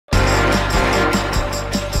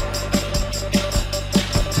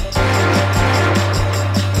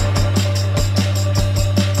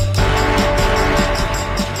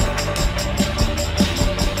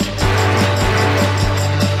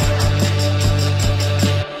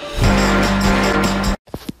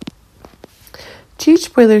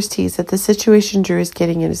spoilers tease that the situation Drew is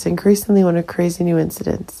getting in is increasingly one of crazy new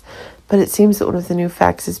incidents, but it seems that one of the new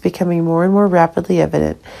facts is becoming more and more rapidly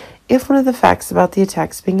evident. If one of the facts about the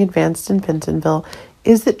attacks being advanced in Pentonville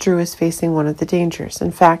is that Drew is facing one of the dangers.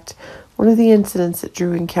 In fact, one of the incidents that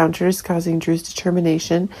Drew encountered is causing Drew's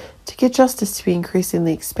determination to get justice to be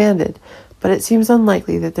increasingly expanded, but it seems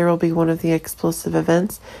unlikely that there will be one of the explosive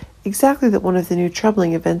events, exactly that one of the new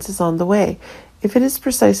troubling events is on the way. If it is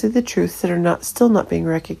precisely the truths that are still not being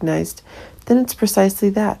recognized, then it's precisely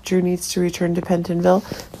that. Drew needs to return to Pentonville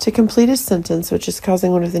to complete his sentence, which is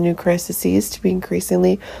causing one of the new crises to be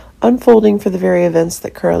increasingly unfolding for the very events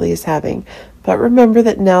that Carly is having. But remember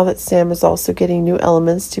that now that Sam is also getting new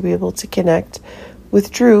elements to be able to connect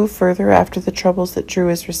with Drew further after the troubles that Drew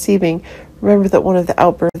is receiving, remember that one of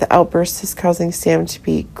the outbursts is causing Sam to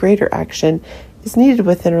be greater action is needed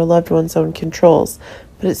within her loved one's own controls.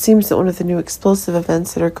 But it seems that one of the new explosive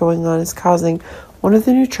events that are going on is causing one of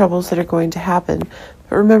the new troubles that are going to happen.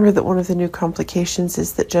 But remember that one of the new complications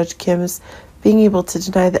is that Judge Kim is being able to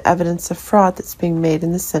deny the evidence of fraud that's being made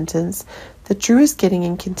in the sentence that Drew is getting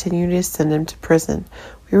and continuing to send him to prison.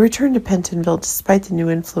 We return to Pentonville despite the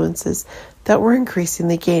new influences that we're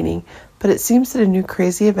increasingly gaining, but it seems that a new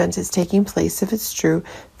crazy event is taking place if it's true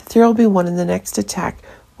that there will be one in the next attack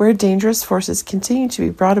where dangerous forces continue to be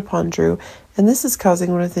brought upon Drew, and this is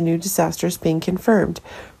causing one of the new disasters being confirmed.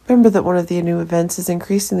 Remember that one of the new events is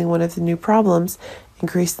increasingly one of the new problems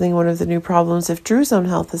if Drew's own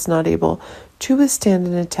health is not able to withstand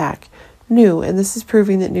an attack. And this is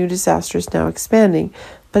proving that new disaster is now expanding,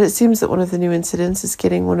 but it seems that one of the new incidents is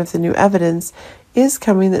getting one of the new evidence is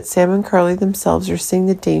coming that Sam and Carly themselves are seeing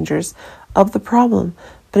the dangers of the problem.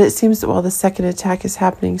 But it seems that while the second attack is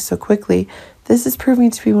happening so quickly, this is proving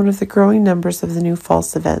to be one of the growing numbers of the new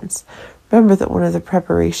false events. Remember that one of the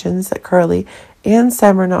preparations that Carly and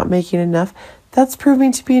Sam are not making enough, that's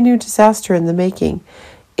proving to be a new disaster in the making.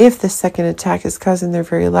 If the second attack is causing their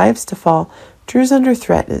very lives to fall, Drew's under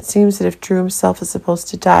threat, and it seems that if Drew himself is supposed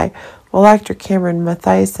to die, while actor Cameron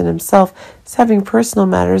Mathiasen himself is having personal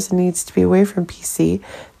matters and needs to be away from PC,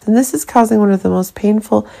 then this is causing one of the most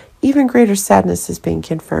painful, even greater sadness is being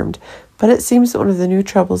confirmed. But it seems that one of the new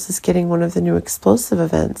troubles is getting one of the new explosive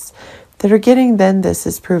events that are getting, then this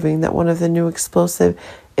is proving that one of the new explosive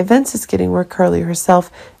events is getting where Carly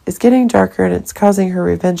herself is getting darker, and it's causing her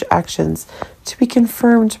revenge actions to be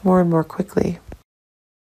confirmed more and more quickly.